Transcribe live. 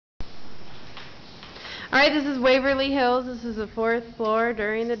Alright, this is Waverly Hills. This is the 4th floor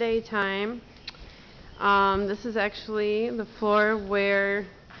during the daytime. This is actually the floor where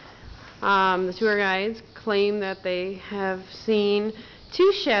the tour guides claim that they have seen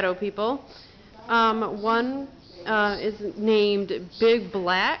 2 shadow people. One is named Big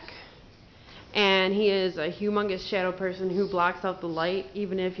Black, and he is a humongous shadow person who blocks out the light.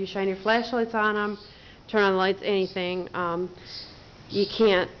 Even if you shine your flashlights on him, turn on the lights, anything, you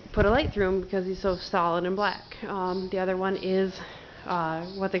can't put a light through him because he's so solid and black. The other one is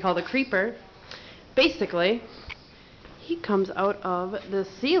what they call the creeper. Basically, he comes out of the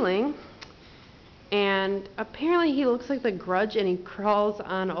ceiling, and apparently he looks like the Grudge, and he crawls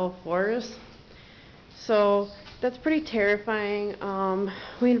on all fours. So that's pretty terrifying.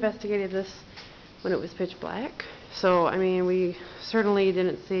 We investigated this when it was pitch black, so I mean, we certainly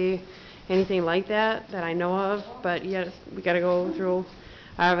didn't see anything like that I know of, but yes, we got to go through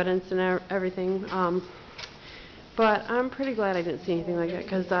our evidence and everything. But I'm pretty glad I didn't see anything like that,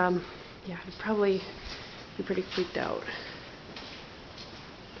 because yeah, I'd probably be pretty freaked out.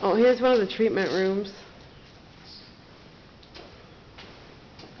 Oh, here's one of the treatment rooms.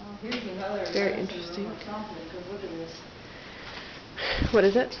 Oh, here's another. Very interesting. Look at this. What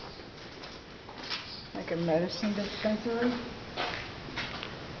is it? Like a medicine dispensary.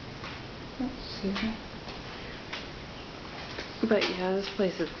 Oh, excuse me. But yeah, this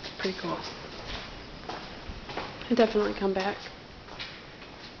place is pretty cool. I'd definitely come back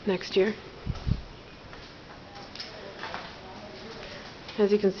next year.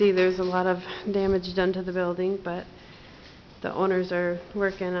 As you can see, there's a lot of damage done to the building, but the owners are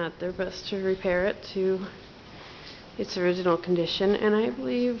working at their best to repair it to its original condition, and I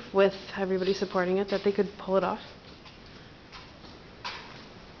believe with everybody supporting it that they could pull it off.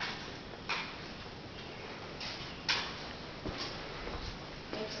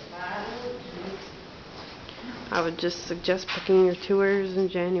 I would just suggest booking your tours in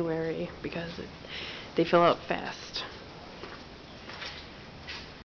January because they fill out fast.